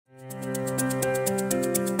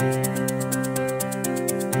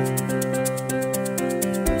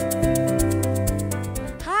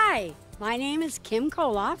My name is Kim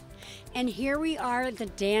Koloff, and here we are at the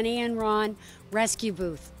Danny and Ron Rescue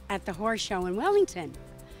Booth at the Horse Show in Wellington.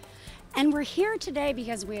 And we're here today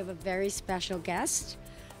because we have a very special guest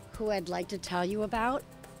who I'd like to tell you about.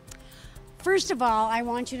 First of all, I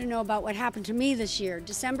want you to know about what happened to me this year.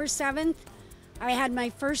 December 7th, I had my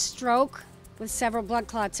first stroke with several blood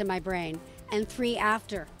clots in my brain, and 3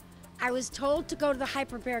 after. I was told to go to the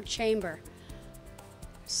hyperbaric chamber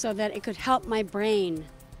so that it could help my brain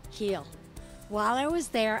heal. While I was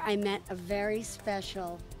there, I met a very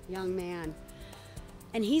special young man,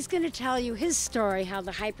 and he's going to tell you his story, how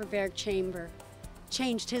the hyperbaric chamber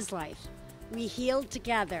changed his life. We healed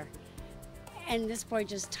together, and this boy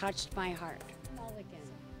just touched my heart.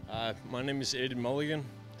 Mulligan. My name is Aiden Mulligan.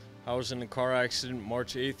 I was in a car accident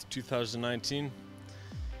March 8th, 2019.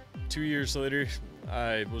 2 years later,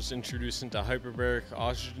 I was introduced into hyperbaric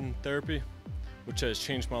oxygen therapy, which has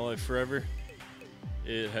changed my life forever.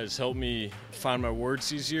 It has helped me find my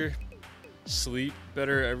words easier, sleep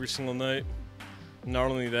better every single night. Not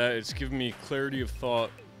only that, it's given me clarity of thought,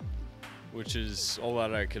 which is all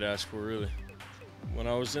that I could ask for, really. When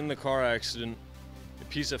I was in the car accident, a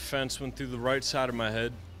piece of fence went through the right side of my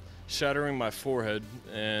head, shattering my forehead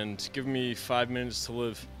and giving me 5 minutes to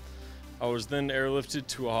live. I was then airlifted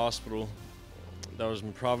to a hospital that was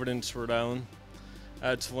in Providence, Rhode Island. I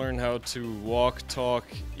had to learn how to walk, talk,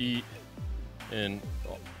 eat, and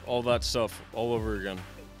all that stuff all over again.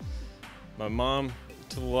 My mom,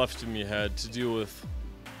 to the left of me, had to deal with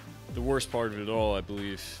the worst part of it all, I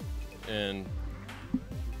believe. And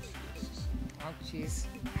oh, jeez.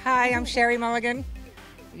 Hi, I'm Sharry Mulligan.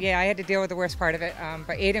 Yeah, I had to deal with the worst part of it.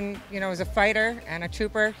 But Aiden, was a fighter and a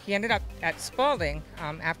trooper. He ended up at Spalding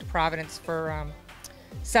after Providence for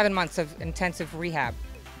 7 months of intensive rehab.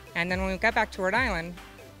 And then when we got back to Rhode Island,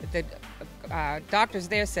 the doctors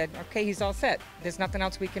there said, okay, he's all set. There's nothing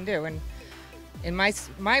else we can do. And in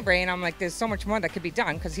my brain, I'm like, there's so much more that could be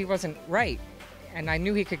done because he wasn't right. And I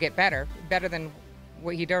knew he could get better than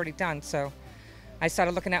what he'd already done. So I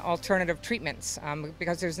started looking at alternative treatments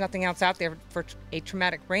because there's nothing else out there for a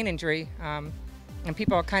traumatic brain injury. And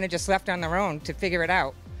people are kind of just left on their own to figure it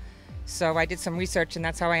out. So I did some research, and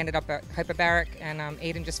that's how I ended up at hyperbaric. And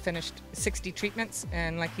Aiden just finished 60 treatments.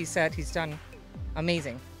 And like he said, he's done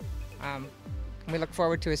amazing. We look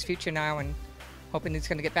forward to his future now and hoping he's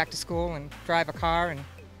going to get back to school and drive a car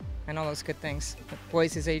and all those good things that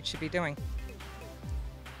boys his age should be doing.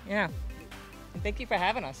 Yeah. And thank you for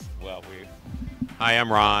having us. Well, Hi,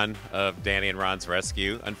 I'm Ron of Danny and Ron's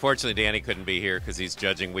Rescue. Unfortunately, Danny couldn't be here because he's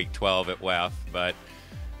judging week 12 at WEF, but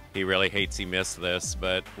he really hates he missed this.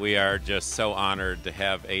 But we are just so honored to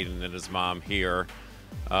have Aiden and his mom here.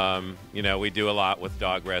 We do a lot with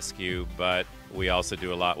dog rescue, but we also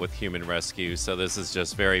do a lot with human rescue. So this is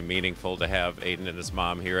just very meaningful to have Aiden and his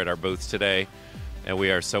mom here at our booth today. And we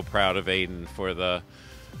are so proud of Aiden for the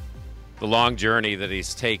long journey that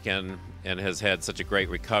he's taken and has had such a great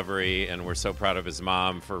recovery. And we're so proud of his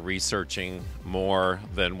mom for researching more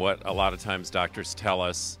than what a lot of times doctors tell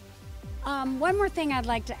us. One more thing I'd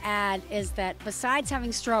like to add is that besides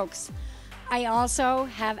having strokes, I also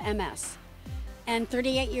have MS. And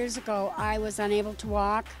 38 years ago, I was unable to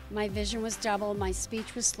walk. My vision was double. My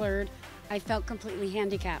speech was slurred. I felt completely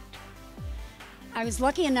handicapped. I was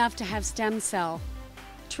lucky enough to have stem cell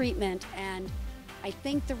treatment, and I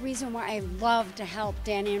think the reason why I love to help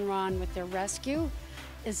Danny and Ron with their rescue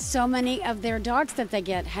is so many of their dogs that they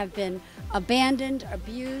get have been abandoned,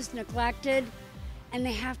 abused, neglected, and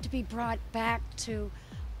they have to be brought back to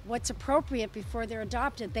what's appropriate before they're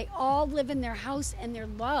adopted. They all live in their house and they're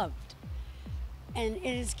loved. And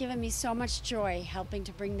it has given me so much joy helping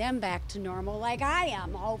to bring them back to normal like I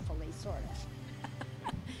am, hopefully, sort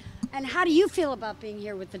of. And how do you feel about being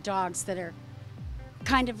here with the dogs that are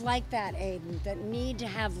kind of like that, Aiden, that need to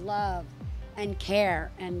have love and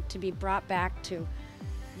care and to be brought back to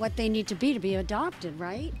what they need to be adopted,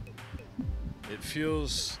 right? it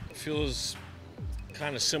feels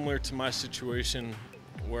kind of similar to my situation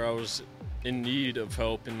where I was in need of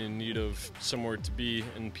help and in need of somewhere to be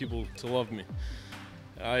and people to love me.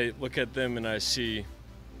 I look at them and I see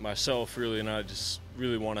myself really, and I just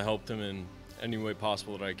really want to help them in any way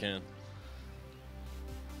possible that I can.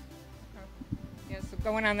 Yeah, so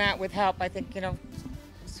going on that with help, I think,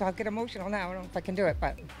 so I'll get emotional now. I don't know if I can do it,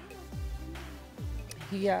 but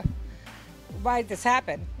why did this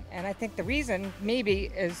happen? And I think the reason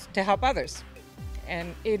maybe is to help others.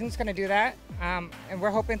 And Aiden's going to do that. And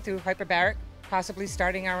we're hoping through hyperbaric, possibly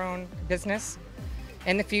starting our own business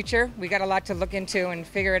in the future. We got a lot to look into and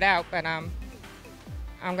figure it out. But I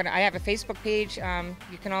have a Facebook page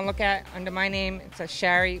you can all look at under my name. It's a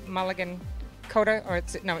Sharry Mulligan Coda, or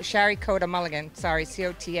it's Sharry Coda Mulligan. Sorry,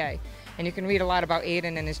 COTA. And you can read a lot about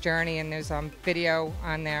Aiden and his journey, and there's video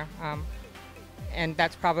on there. And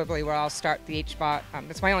that's probably where I'll start the HBOT.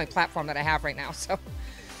 It's my only platform that I have right now, so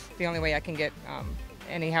the only way I can get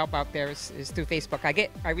any help out there is through Facebook.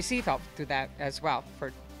 I receive help through that as well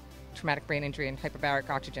for traumatic brain injury and hyperbaric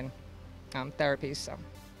oxygen therapies. So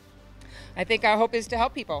I think our hope is to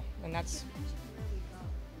help people, and that's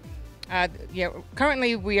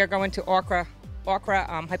currently we are going to Okra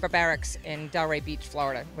Hyperbarics in Delray Beach,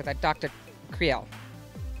 Florida, with a Dr. Creel.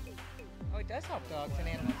 Oh, it does help dogs and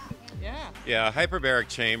animals. Yeah. Yeah, hyperbaric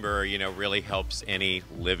chamber, really helps any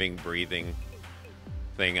living, breathing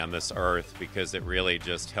thing on this earth, because it really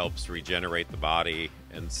just helps regenerate the body.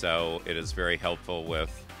 And so it is very helpful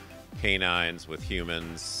with canines, with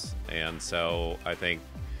humans. And so I think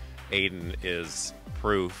Aiden is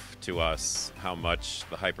proof to us how much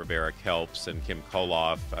the hyperbaric helps. And Kim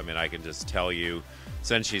Koloff, I can just tell you,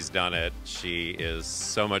 since she's done it, she is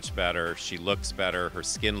so much better. She looks better. Her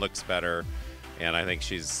skin looks better. And I think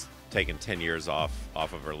she's taken 10 years off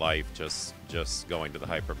of her life just going to the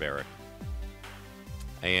hyperbaric.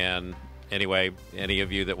 And anyway, any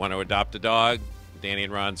of you that want to adopt a dog, Danny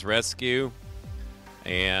and Ron's Rescue,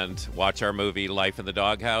 and watch our movie Life in the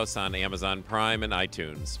Doghouse on Amazon Prime and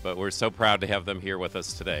iTunes. But we're so proud to have them here with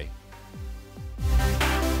us today.